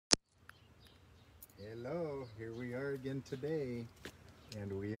Hello, here we are again today,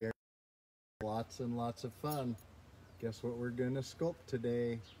 and we are lots and lots of fun. Guess what we're going to sculpt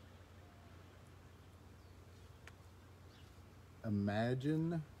today?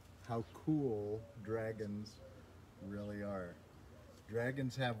 Imagine how cool dragons really are.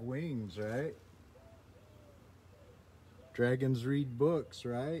 Dragons have wings, right? Dragons read books,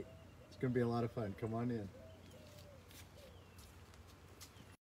 right? It's going to be a lot of fun. Come on in.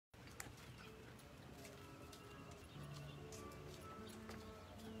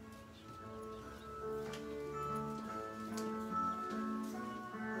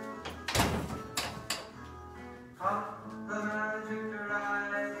 The magic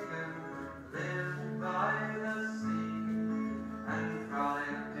dragon lived by the sea and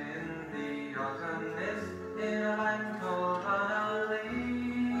frolicked in the autumn mist in a land called Honolulu.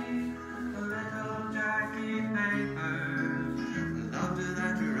 Little Jackie Paper loved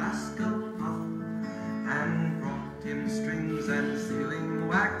that rascal Puff and brought him strings and sealing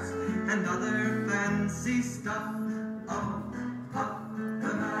wax and other fancy stuff. Oh, Puff,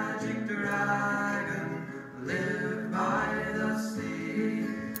 the magic dragon, lived by the sea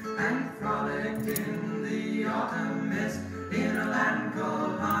and frolicked in the autumn mist in a land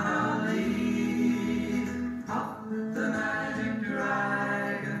called Honolulu. Puff, the magic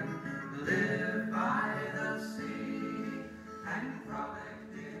dragon, lived by the sea and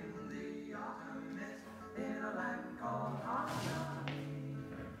frolicked in the autumn mist in a land called Honolulu.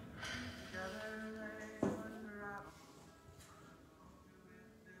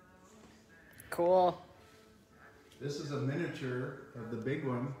 Cool. This is a miniature of the big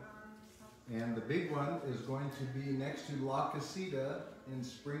one, and the big one is going to be next to La Casita in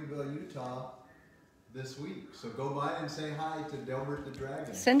Springville, Utah this week. So go by and say hi to Delbert the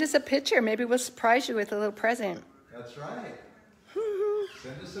Dragon. Send us a picture. Maybe we'll surprise you with a little present. That's right.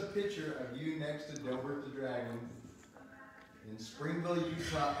 Send us a picture of you next to Delbert the Dragon in Springville,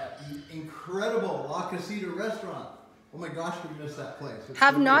 Utah at the incredible La Casita restaurant. Oh my gosh, we missed that place. It's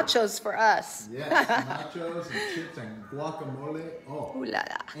Have so good. nachos for us. Yes, nachos and chips and guacamole. Oh, Ooh la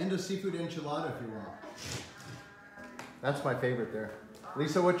la. and a seafood enchilada if you want. That's my favorite there.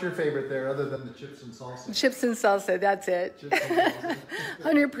 Lisa, what's your favorite there other than the chips and salsa? Chips and salsa, that's it. Chips and salsa.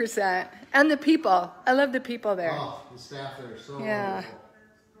 100%. And the people. I love the people there. Oh, the staff there is so Yeah. wonderful.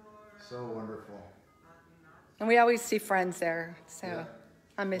 So wonderful. And we always see friends there. So Yeah.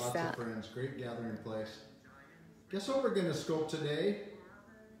 I miss Lots that. of friends. Great gathering place. Guess what we're going to sculpt today?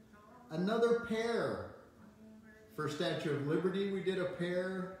 Another pear. For Statue of Liberty, we did a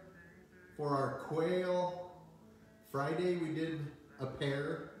pear. For our quail Friday, we did a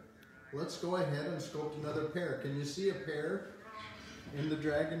pear. Let's go ahead and sculpt another pear. Can you see a pear in the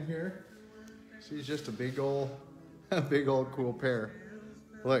dragon here? See, he's just a big old cool pear.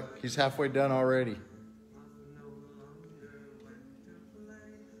 Look, he's halfway done already.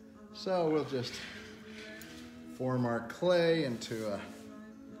 So we'll just form our clay into a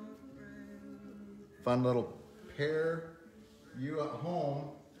fun little pear. You at home,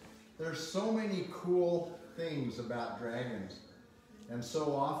 there's so many cool things about dragons, and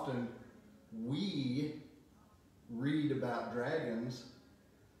so often we read about dragons.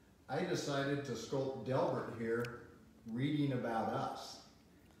 I decided to sculpt Delbert here reading about us.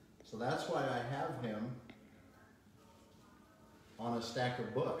 So that's why I have him on a stack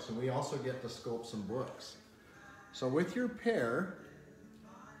of books, and we also get to sculpt some books. So with your pear,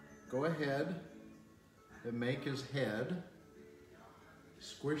 go ahead and make his head.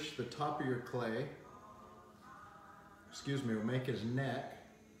 Squish the top of your clay. We'll make his neck.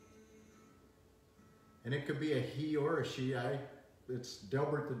 And it could be a he or a she. It's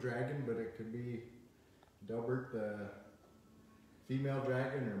Delbert the Dragon, but it could be Delbert the female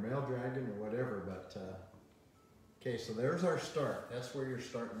dragon or male dragon or whatever. But okay, so there's our start. That's where you're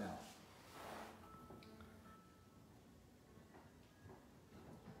starting out.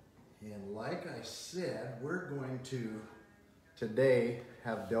 And like I said, we're going to today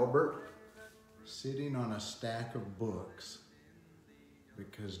have Delbert sitting on a stack of books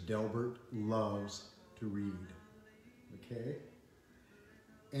because Delbert loves to read, okay?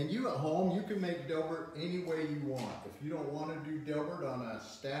 And you at home, you can make Delbert any way you want. If you don't want to do Delbert on a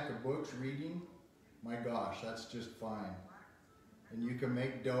stack of books reading, my gosh, that's just fine. And you can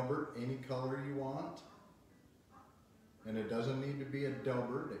make Delbert any color you want. And it doesn't need to be a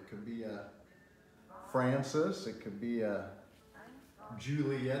Delbert. It could be a Francis. It could be a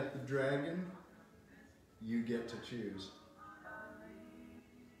Juliet the Dragon. You get to choose.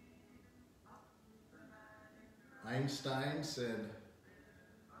 Einstein said,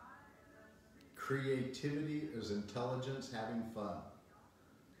 creativity is intelligence having fun.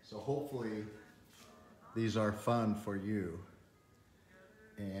 So hopefully these are fun for you.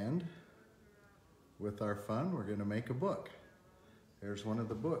 And with our fun, we're going to make a book. There's one of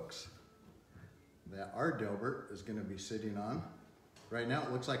the books that our Delbert is going to be sitting on. Right now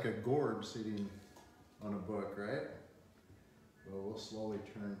it looks like a gourd sitting on a book, right? Well, we'll slowly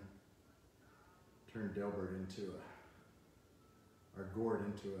turn Delbert into our gourd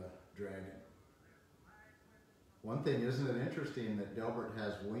into a dragon. One thing, isn't it interesting that Delbert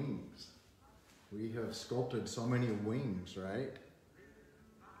has wings? We have sculpted so many wings, right?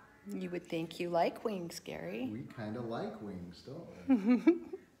 You would think you like wings, Gary. We kind of like wings, don't we?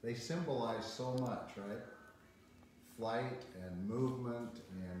 They symbolize so much, right? Flight and movement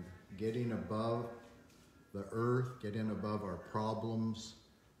and getting above the earth, getting above our problems,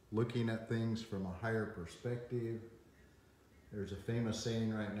 looking at things from a higher perspective. There's a famous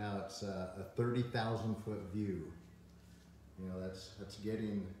saying right now, it's a 30,000-foot view. You know, that's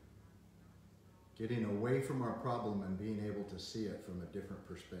getting away from our problem and being able to see it from a different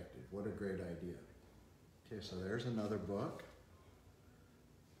perspective. What a great idea. Okay, so there's another book.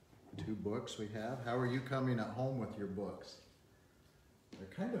 2 books we have. How are you coming at home with your books? They're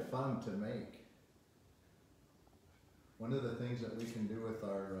kind of fun to make. One of the things that we can do with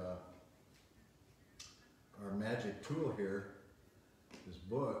our magic tool here is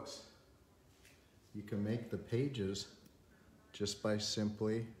books. You can make the pages just by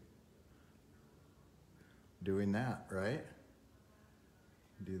simply doing that, right?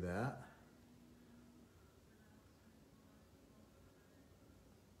 Do that.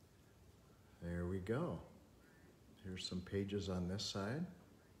 There we go. Here's some pages on this side.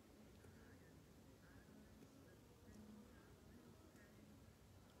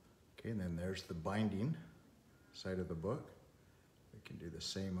 Okay, and then there's the binding side of the book. We can do the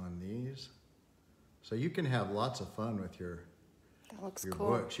same on these. So you can have lots of fun with your cool.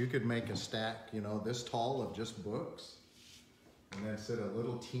 books. You could make a stack, you know, this tall of just books, and then sit a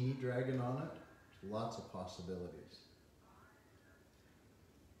little teeny dragon on it. Lots of possibilities.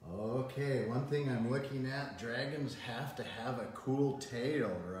 Okay, one thing I'm looking at, dragons have to have a cool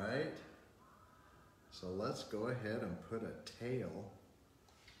tail, right? So let's go ahead and put a tail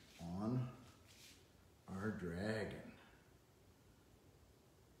on our dragon.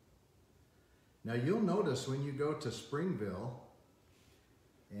 Now you'll notice when you go to Springville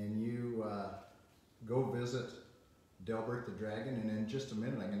and you go visit Delbert the Dragon, and in just a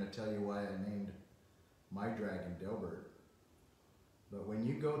minute I'm going to tell you why I named my dragon Delbert. But when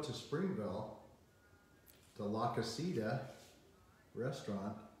you go to Springville, to La Casita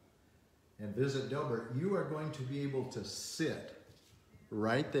restaurant, and visit Delbert, you are going to be able to sit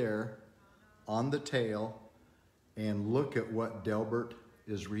right there on the tail and look at what Delbert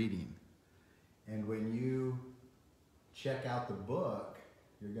is reading. And when you check out the book,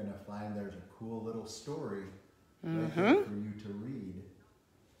 you're going to find there's a cool little story right there for you to read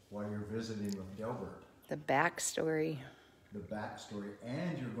while you're visiting with Delbert. The backstory. The backstory,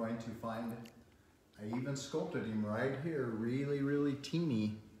 and you're going to find, I even sculpted him right here, really, really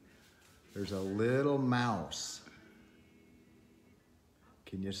teeny. There's a little mouse.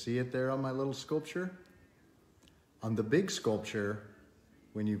 Can you see it there on my little sculpture? On the big sculpture,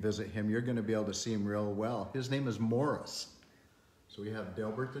 when you visit him, you're going to be able to see him real well. His name is Morris. So we have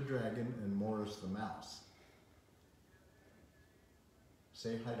Delbert the Dragon and Morris the Mouse.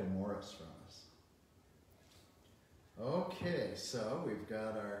 Say hi to Morris from us. Okay, so we've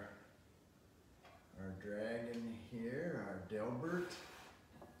got our dragon here, our Delbert.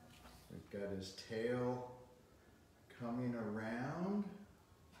 We've got his tail coming around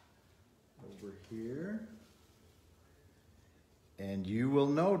over here. And you will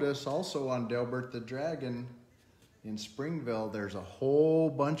notice also on Delbert the Dragon in Springville, there's a whole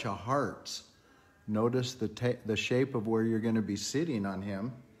bunch of hearts. Notice the shape of where you're going to be sitting on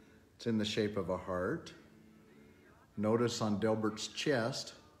him. It's in the shape of a heart. Notice on Delbert's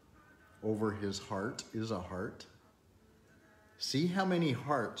chest, over his heart is a heart. See how many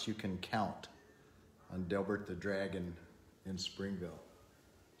hearts you can count on Delbert the Dragon in Springville.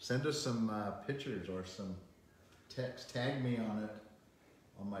 Send us some pictures or some text. Tag me on it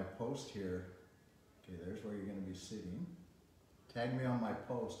on my post here. Okay, there's where you're going to be sitting. Tag me on my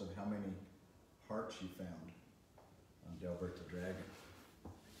post of how many hearts you found on Delbert the Dragon.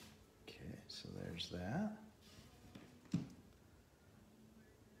 Okay, so there's that.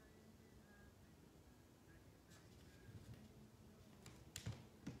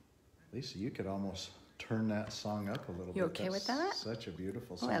 Lisa, you could almost turn that song up a little bit. You okay with that? Such a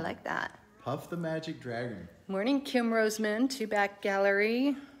beautiful song. Oh, I like that. Puff the Magic Dragon. Morning, Kim Roseman, Two-Back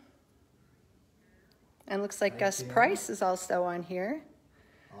Gallery. And looks like Hi, Gus Kim. Price is also on here.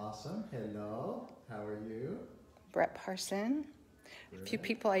 awesome. Hello, how are you? Brett Parson. A few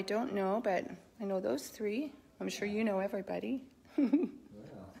people I don't know, but I know those three. I'm sure you know everybody. Well,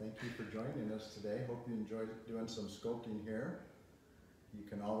 thank you for joining us today. Hope you enjoyed doing some sculpting here. You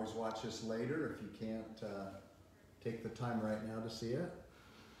can always watch this later if you can't take the time right now to see it.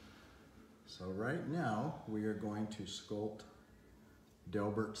 So right now we are going to sculpt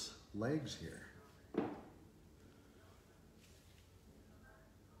Delbert's legs here.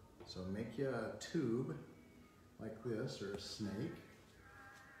 So make you a tube like this, or a snake,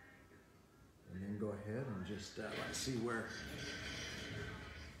 and then go ahead and just let's see where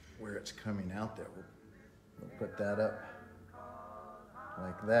it's coming out there. We'll put that up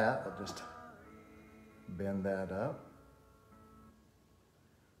like that. I'll just bend that up.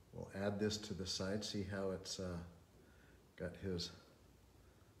 We'll add this to the side. See how it's got his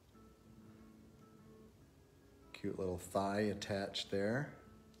cute little thigh attached there.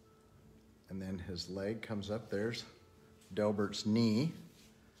 And then his leg comes up. There's Delbert's knee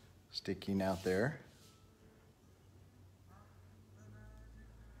sticking out there.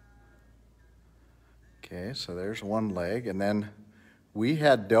 Okay, so there's one leg. And then we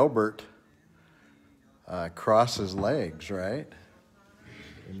had Delbert cross his legs, right?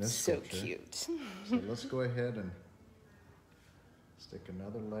 In this So picture. cute. So let's go ahead and stick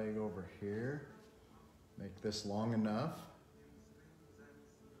another leg over here. Make this long enough.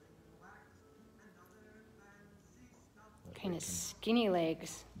 Kind of skinny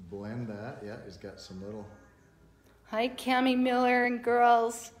legs. Blend that. Yeah, he's got some little... Hi, Cammie Miller and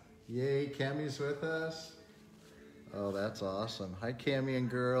girls. Yay, Cammie's with us. Oh, that's awesome. Hi, Cammie and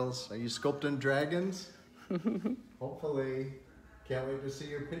girls. Are you sculpting dragons? Hopefully. Can't wait to see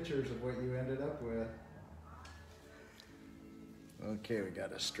your pictures of what you ended up with. Okay, we got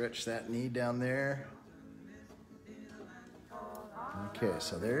to stretch that knee down there. Okay,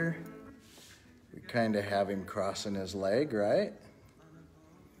 so there, we kind of have him crossing his leg, right?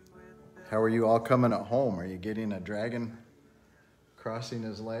 How are you all coming at home? Are you getting a dragon crossing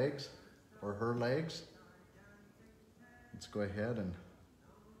his legs or her legs? Let's go ahead and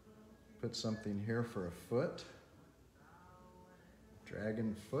put something here for a foot.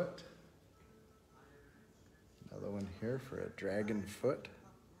 Dragon foot. Another one here for a dragon foot.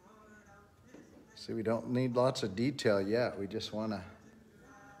 See, we don't need lots of detail yet. We just want to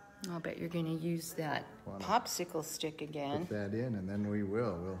I'll bet you're going to use that popsicle stick again. put that in, and then we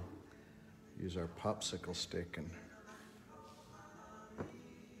will. We'll use our popsicle stick and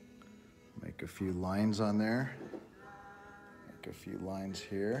make a few lines on there. Make a few lines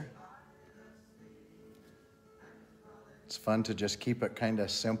here. It's fun to just keep it kind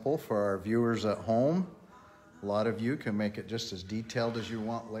of simple for our viewers at home. A lot of you can make it just as detailed as you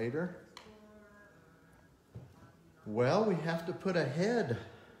want later. Well, we have to put a head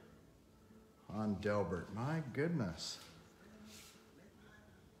on Delbert. My goodness.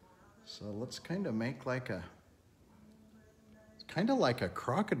 So let's kind of make like a, it's kind of like a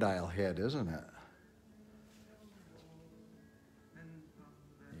crocodile head, isn't it?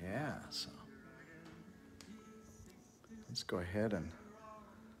 Yeah, so let's go ahead and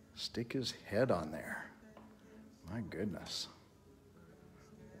stick his head on there. My goodness.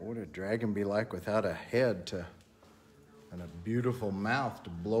 What would a dragon be like without a head to, and a beautiful mouth to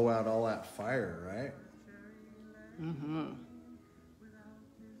blow out all that fire, right? Mm-hmm.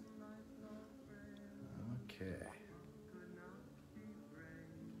 Okay.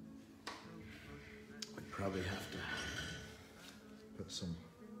 We probably have to put some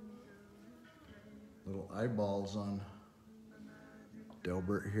little eyeballs on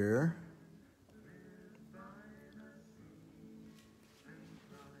Delbert here.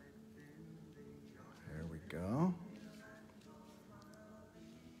 There we go.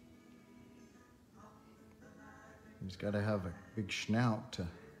 He's got to have a big snout to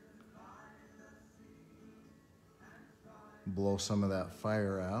blow some of that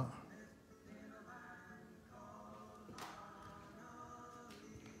fire out.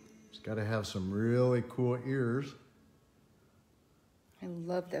 He's got to have some really cool ears. I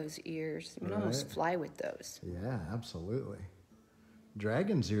love those ears. You can almost fly with those. Yeah, absolutely.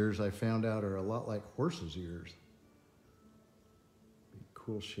 Dragon's ears, I found out, are a lot like horses' ears. Big,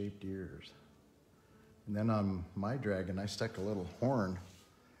 cool shaped ears. And then on my dragon, I stuck a little horn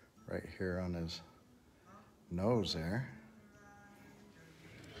right here on his nose there.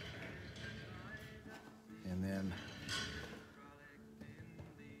 And then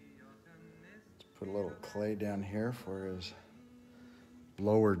let's put a little clay down here for his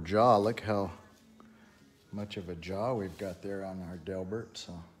lower jaw. Look how much of a jaw we've got there on our Delbert.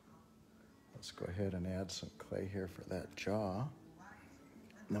 So let's go ahead and add some clay here for that jaw.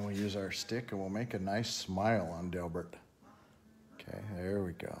 And then we'll use our stick and we'll make a nice smile on Delbert. Okay, there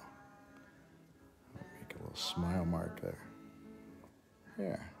we go. Make a little smile mark there.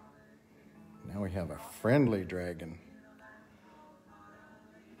 There. Now we have a friendly dragon.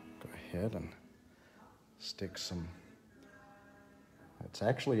 Go ahead and stick some. It's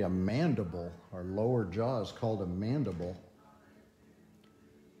actually a mandible. Our lower jaw is called a mandible.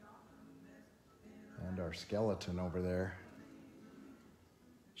 And our skeleton over there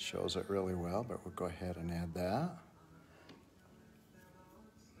shows it really well, but we'll go ahead and add that.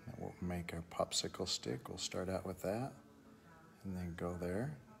 And we'll make our popsicle stick. We'll start out with that and then go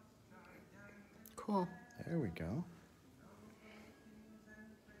there. Cool. There we go.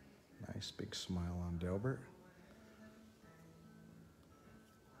 Nice big smile on Delbert.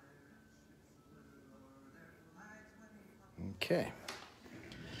 Okay.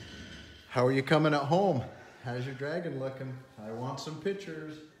 How are you coming at home? How's your dragon looking? I want some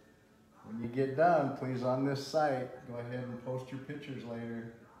pictures. When you get done, please, on this site, go ahead and post your pictures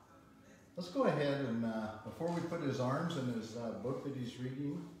later. Let's go ahead and, before we put his arms in his book that he's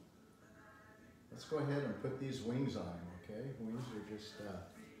reading, let's go ahead and put these wings on him, okay? Wings are just,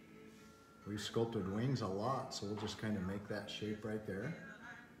 we've sculpted wings a lot, so we'll just kind of make that shape right there.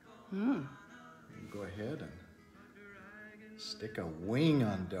 And go ahead and stick a wing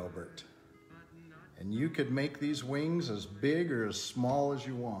on Delbert. And you could make these wings as big or as small as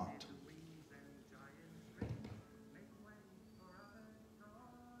you want.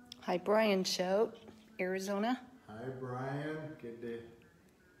 Hi, Brian Shout, Arizona. Hi, Brian. Good to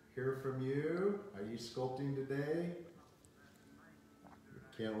hear from you. Are you sculpting today?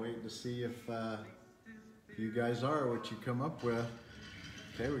 Can't wait to see if you guys are, what you come up with.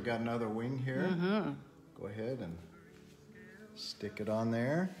 Okay, we got another wing here. Go ahead and stick it on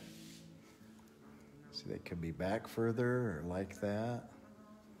there. See, they could be back further or like that.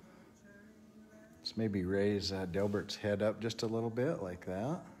 Let's maybe raise Delbert's head up just a little bit like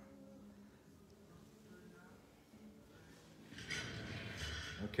that.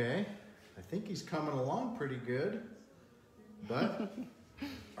 Okay, I think he's coming along pretty good, but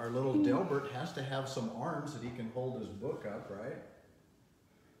our little Delbert has to have some arms that he can hold his book up, right?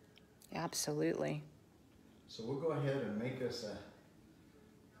 Absolutely. So we'll go ahead and make us a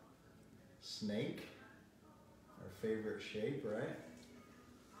snake, our favorite shape, right?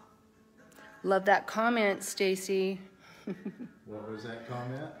 Love that comment, Stacy. What was that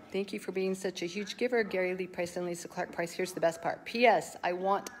comment? Thank you for being such a huge giver, Gary Lee Price and Lisa Clark Price. Here's the best part. P.S. I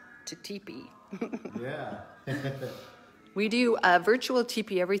want to teepee. Yeah. We do a virtual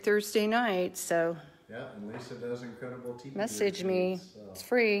teepee every Thursday night, so Yeah, and Lisa does incredible teepee. message me. So. It's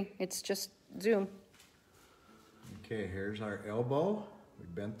free. It's just Zoom. Okay, here's our elbow. We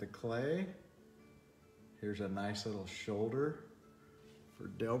bent the clay. Here's a nice little shoulder for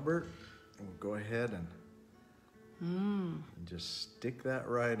Delbert. And we'll go ahead and just stick that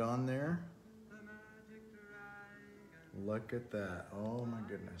right on there. Look at that. Oh my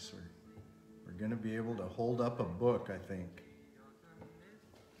goodness. We're going to be able to hold up a book, I think.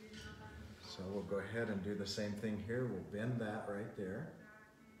 So we'll go ahead and do the same thing here. We'll bend that right there.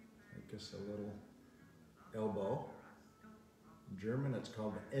 Make us a little elbow. In German, it's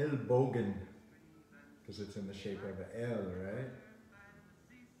called Ellbogen, because it's in the shape of an L, right?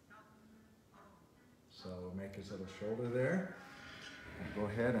 So we'll make his little shoulder there. And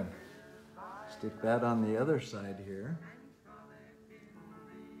go ahead and stick that on the other side here.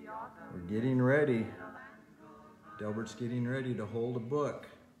 We're getting ready. Delbert's getting ready to hold a book.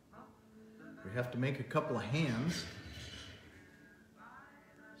 We have to make a couple of hands.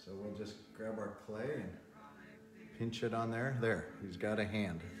 So we'll just grab our clay and pinch it on there. There, he's got a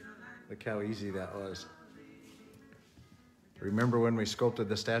hand. Look how easy that was. Remember when we sculpted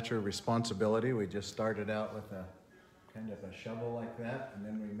the Statue of Responsibility, we just started out with a kind of a shovel like that, and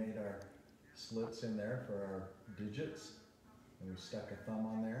then we made our slits in there for our digits, and we stuck a thumb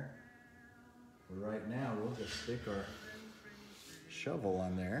on there. For right now, we'll just stick our shovel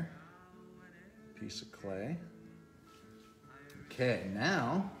on there, piece of clay. Okay,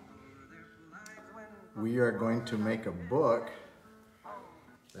 now we are going to make a book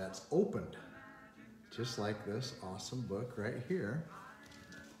that's opened. Just like this awesome book right here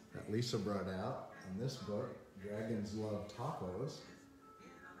that Lisa brought out. In this book, Dragons Love Tacos.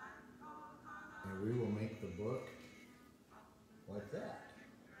 And we will make the book like that,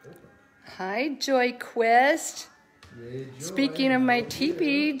 open. Hi, Joy Quest. Yay, Joy. Speaking of my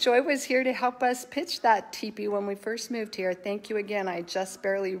teepee, Joy was here to help us pitch that teepee when we first moved here. Thank you again. I just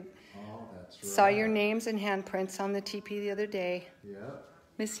barely saw your names and handprints on the teepee the other day. Yep.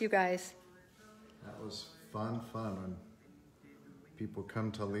 Miss you guys. That was fun when people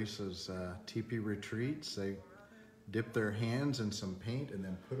come to Lisa's teepee retreats, they dip their hands in some paint and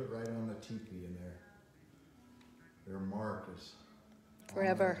then put it right on the teepee, and their mark is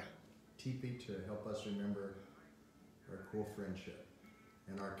Forever. on the teepee to help us remember our cool friendship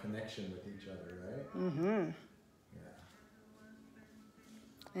and our connection with each other, right? Mm-hmm. Yeah.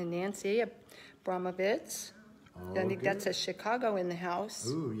 And Nancy Abramovitz. Oh, I think good. that's a Chicago in the house.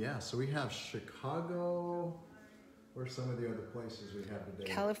 Ooh, yeah. So we have Chicago. Where's some of the other places we have today?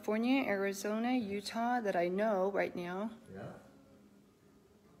 California, Arizona, Utah that I know right now. Yeah.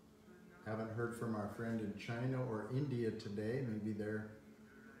 Haven't heard from our friend in China or India today. Maybe they're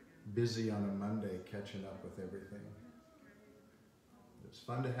busy on a Monday catching up with everything. It's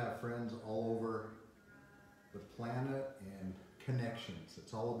fun to have friends all over the planet and connections.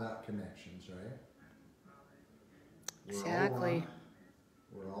 It's all about connections, right? We're Exactly. all one.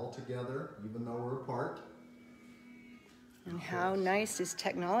 We're all together, even though we're apart. And how nice is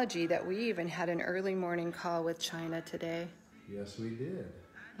technology that we even had an early morning call with China today. Yes, we did.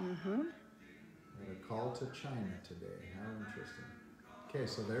 Mm-hmm. Had a call to China today. How interesting. Okay,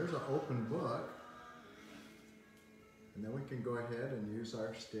 so there's an open book. And then we can go ahead and use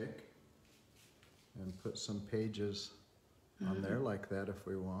our stick and put some pages on there like that if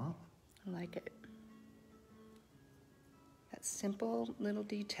we want. I like it. That simple little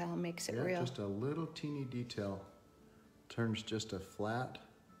detail makes it Yeah, real. just a little teeny detail turns just a flat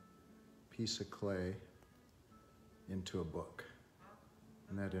piece of clay into a book.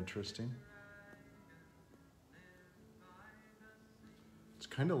 Isn't that interesting? It's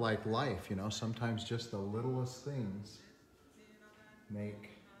kind of like life, you know, sometimes just the littlest things make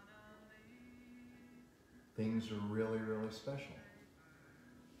things really, really special.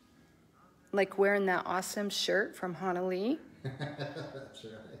 Like wearing that awesome shirt from Honolulu. That's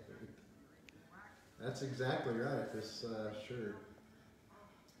right. That's exactly right. This shirt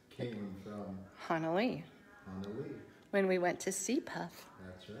came from Honolulu. Honolulu. When we went to Sea Puff.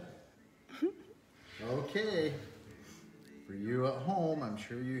 That's right. Okay. For you at home, I'm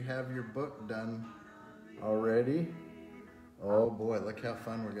sure you have your book done already. Oh boy, look how much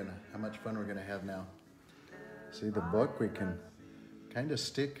fun we're gonna have now. See the book, we can kind of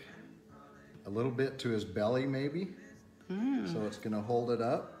stick a little bit to his belly maybe. So it's gonna hold it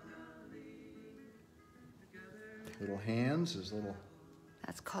up. Little hands, his little...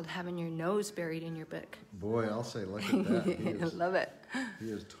 That's called having your nose buried in your book. Boy, I'll say, look at that. I love it. He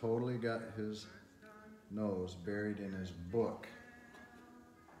has totally got his nose buried in his book.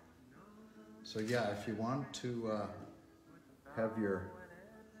 So yeah, if you want to have your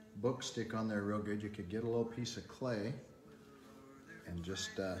book stick on there real good, you could get a little piece of clay and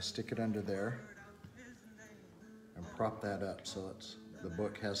just stick it under there and prop that up so the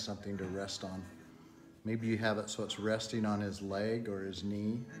book has something to rest on. Maybe you have it so it's resting on his leg or his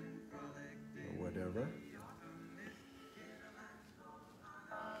knee or whatever.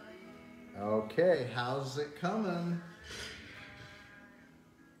 Okay, how's it coming?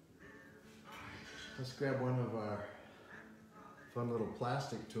 Let's grab one of our fun little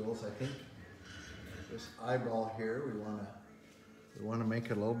plastic tools. I think this eyeball here, we want to make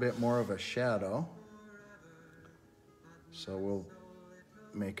it a little bit more of a shadow. So we'll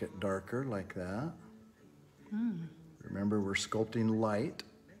make it darker like that. Remember, we're sculpting light.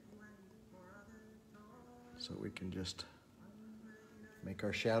 So we can just make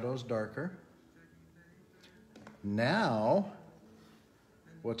our shadows darker. Now,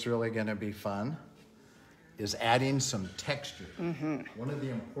 what's really going to be fun is adding some texture. One of the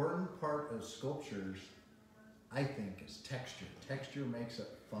important part of sculptures, I think, is texture. Texture makes it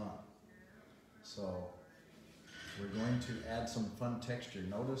fun. So we're going to add some fun texture.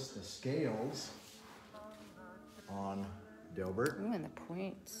 Notice the scales on Delbert. Ooh, and the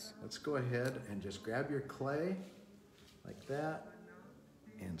points. Let's go ahead and just grab your clay like that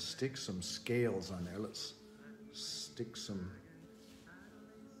and stick some scales on there. Let's stick some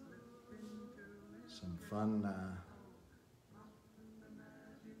fun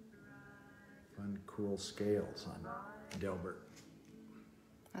cool scales on Delbert.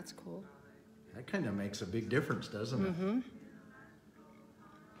 That's cool. That kind of makes a big difference, doesn't it?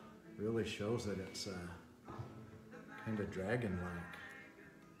 Really shows that it's kind of dragon-like.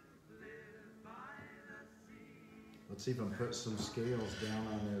 Let's even put some scales down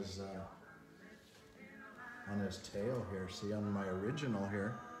on his tail here. See, on my original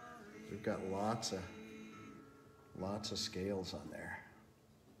here, we've got lots of scales on there.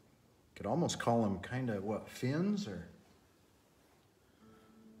 Could almost call them kind of what, fins or?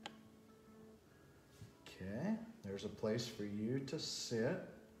 Okay, there's a place for you to sit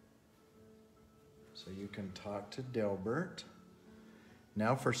so you can talk to Delbert.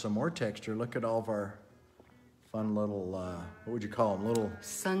 Now for some more texture, look at all of our fun little, what would you call them? Little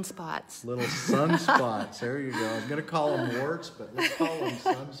sunspots. Little sunspots. There you go. I was going to call them warts, but let's call them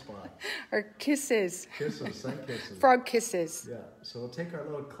sunspots. Or kisses. Kisses, sun kisses. Frog kisses. Yeah. So we'll take our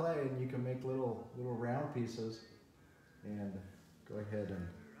little clay, and you can make little round pieces, and go ahead and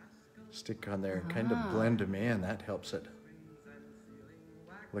stick on there. Kind of blend them in. That helps it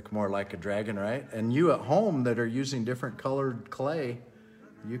look more like a dragon, right? And you at home that are using different colored clay,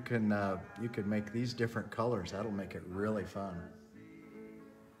 you can make these different colors. That'll make it really fun.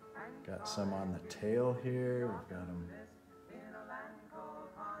 Got some on the tail here. We've got them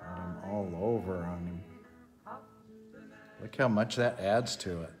all over on him. Look how much that adds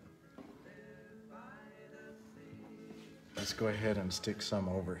to it. Let's go ahead and stick some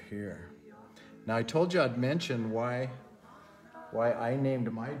over here. Now I told you I'd mention why I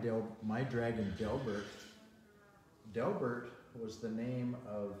named my dragon Delbert. Delbert was the name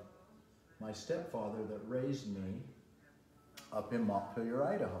of my stepfather that raised me up in Montpelier,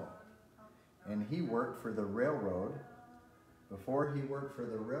 Idaho. And he worked for the railroad. Before he worked for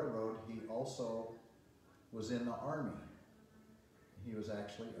the railroad, he also was in the army. He was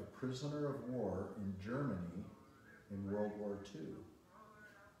actually a prisoner of war in Germany in World War II.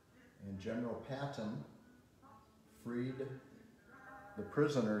 And General Patton freed the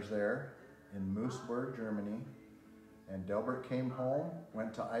prisoners there in Moosburg, Germany. And Delbert came home,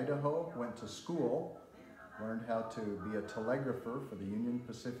 went to Idaho, went to school, learned how to be a telegrapher for the Union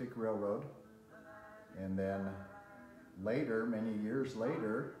Pacific Railroad. And then later, many years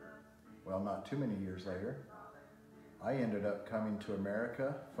later, well, not too many years later, I ended up coming to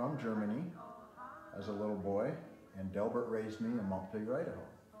America from Germany as a little boy, and Delbert raised me in Montpelier, Idaho.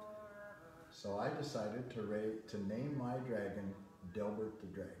 So I decided to name my dragon Delbert the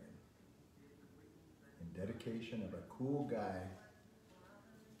Dragon, in dedication of a cool guy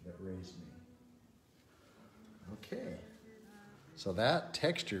that raised me. Okay, so that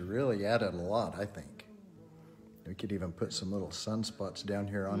texture really added a lot, I think. We could even put some little sunspots down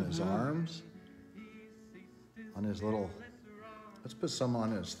here on his arms, on his little, let's put some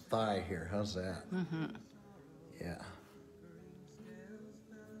on his thigh here. How's that? Yeah.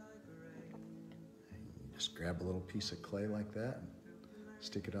 You just grab a little piece of clay like that and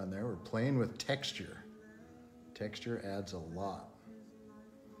stick it on there. We're playing with texture. Texture adds a lot.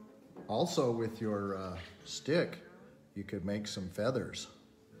 Also with your stick, you could make some feathers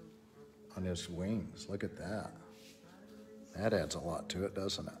on his wings. Look at that. That adds a lot to it,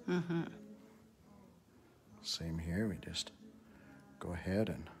 doesn't it? Same here. We just go ahead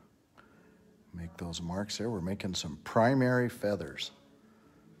and make those marks there. We're making some primary feathers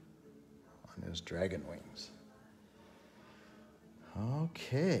on his dragon wings.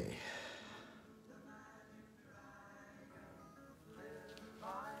 Okay.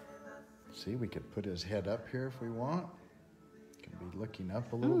 See, we could put his head up here if we want. Can be looking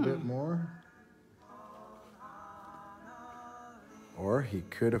up a little bit more. Or he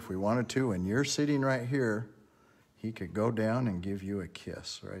could, if we wanted to, when you're sitting right here, he could go down and give you a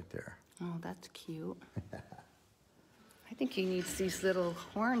kiss right there. Oh, that's cute. I think he needs these little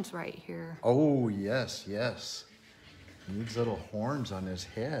horns right here. Oh, yes, yes. He needs little horns on his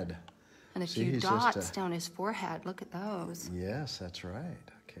head. And a few dots down his forehead. Look at those. Yes, that's right.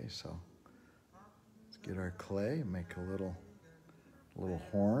 Okay, so let's get our clay and make a little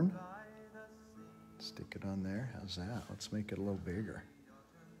horn. Stick it on there. How's that? Let's make it a little bigger.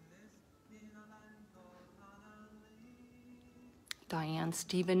 Diane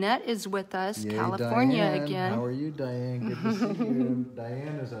Stevenette is with us, Yay, California Diane. again. How are you, Diane? Good to see you.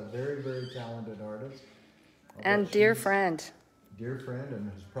 Diane is a very, very talented artist. And dear friend. Dear friend,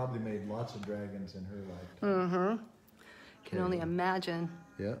 and has probably made lots of dragons in her lifetime. Can only imagine.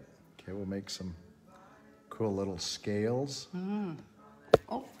 Yeah. Okay, we'll make some cool little scales.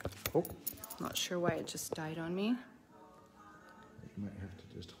 Oh. Not sure why it just died on me. You might have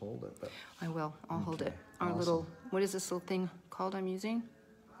to just hold it. But I will. I'll hold it. Our Awesome. little, what is this little thing called I'm using?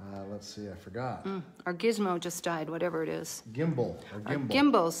 Let's see, I forgot. Our gizmo just died, whatever it is. Gimbal. Our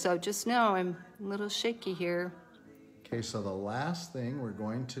gimbal. So just know I'm a little shaky here. Okay, so the last thing we're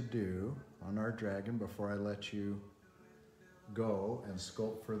going to do on our dragon before I let you go and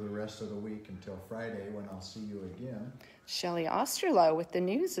sculpt for the rest of the week until Friday when I'll see you again. Shelley Osterloh with the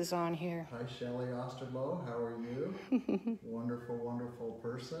news is on here. Hi, Shelley Osterloh. How are you? Wonderful, wonderful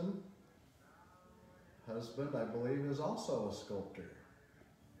person. Husband, I believe, is also a sculptor.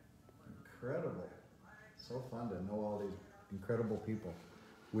 Incredible. So fun to know all these incredible people.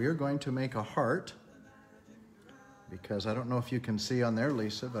 We are going to make a heart because I don't know if you can see on there,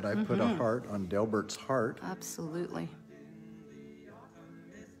 Lisa, but I put a heart on Delbert's heart. Absolutely.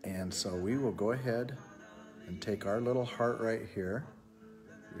 And so we will go ahead and take our little heart right here,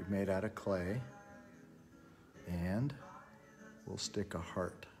 we've made out of clay, and we'll stick a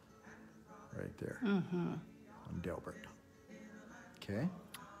heart right there on Delbert. Okay?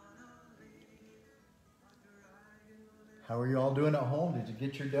 How are you all doing at home? Did you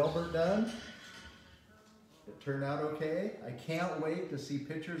get your Delbert done? It turned out okay? I can't wait to see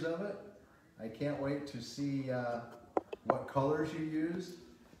pictures of it. I can't wait to see what colors you used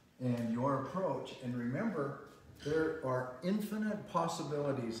and your approach. And remember, there are infinite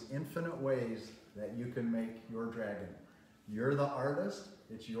possibilities, infinite ways that you can make your dragon. You're the artist.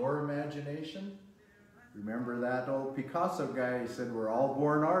 It's your imagination. Remember that old Picasso guy, he said, we're all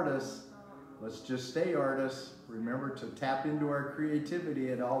born artists. Let's just stay artists. Remember to tap into our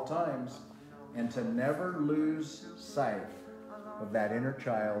creativity at all times and to never lose sight of that inner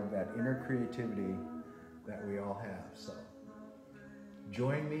child, that inner creativity that we all have. So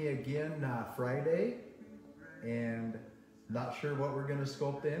join me again Friday, and not sure what we're going to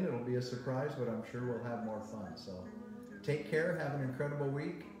sculpt in. It'll be a surprise, but I'm sure we'll have more fun. So take care, have an incredible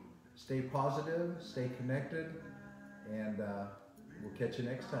week, stay positive, stay connected, and we'll catch you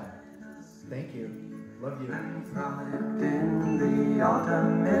next time. Thank you. Love you. Frolicked in the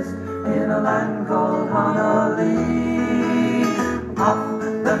autumn mist in a land called Honolulu. Off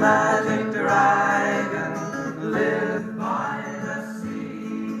the magic dragon.